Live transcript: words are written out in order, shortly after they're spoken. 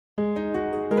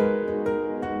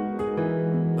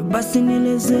Basi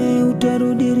nieleze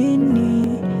utarudi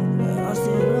lini? I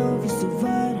say love is a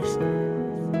virus.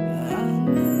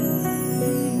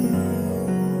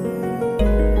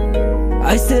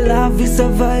 I say love is a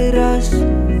virus.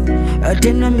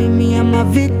 Tena mimi am a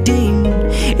victim.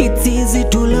 It's easy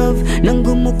to love, na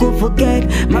ngumu ku forget.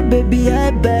 My baby,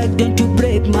 I beg, don't you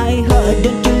break my heart.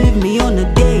 Don't you leave me on a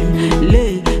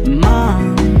daily,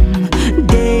 mom.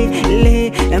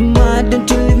 Daily, ma, don't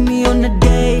you leave me on a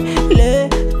daily,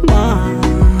 ma.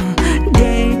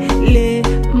 Daily,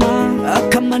 ma.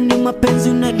 Kama ni mapenzi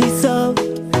una deserve,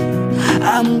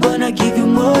 I'm gonna give you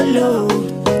more love.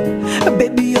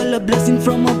 Baby, you're a blessing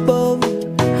from above.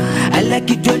 I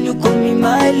like it when you call me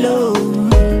my love.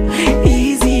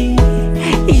 Easy,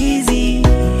 easy.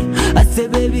 I say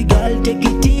baby girl, take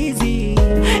it easy.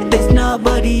 There's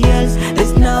nobody else,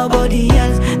 there's nobody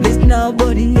else, there's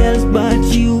nobody else but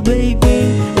you,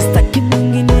 baby. Sitaki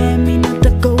mwingine, mimi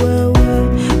nataka wewe.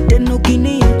 Tena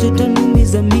ukiniacha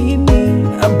utaniumiza mimi.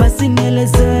 Basi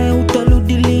nieleze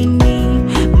utarudi lini?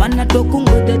 Maana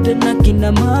tokungoja tena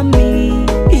kina mami.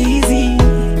 Easy,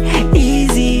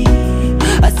 easy.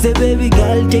 I say baby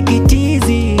girl, take it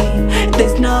easy.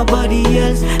 There's nobody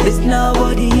else, there's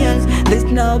nobody else, there's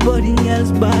nobody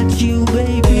else but you,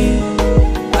 baby.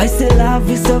 I say love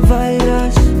is a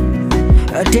virus.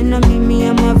 Tena mimi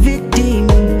am a victim.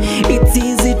 It's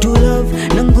easy to love,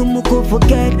 na ngumu ku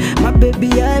forget. My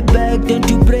baby, I beg, don't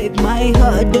you break my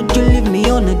heart. Don't you leave me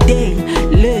on a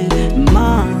daily,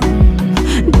 ma.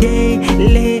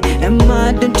 Daily,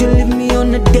 ma, don't you leave me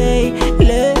on a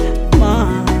daily,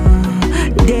 ma.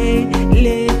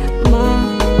 Daily, ma.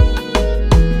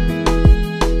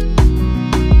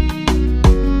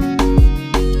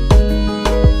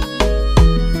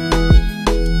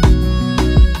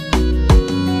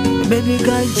 Baby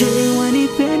girl, je,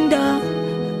 wanipenda?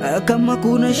 Kama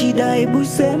kuna shida hebu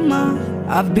sema.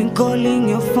 I've been calling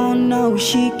your phone na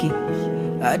ushiki.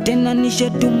 Tena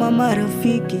nishatuma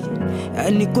marafiki.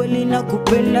 Ni kweli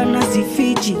nakupenda na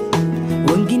sifichi.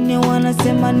 Wengine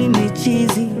wanasema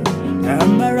nimechizi.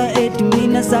 Mara eti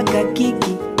mina saka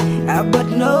kiki. But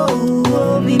no,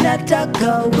 mimi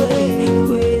nataka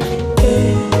wewe.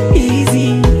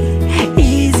 Easy,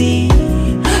 easy.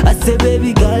 I say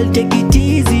baby girl, take it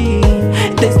easy.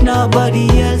 There's nobody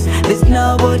else, there's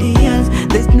nobody else,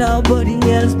 there's nobody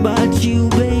else but you,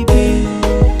 baby.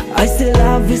 I say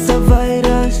love is a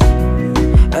virus.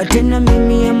 Tena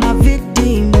mimi am a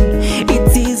victim.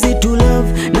 It's easy to love,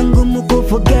 na ngumu ku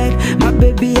forget. My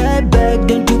baby, I beg,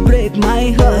 don't you break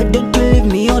my heart. Don't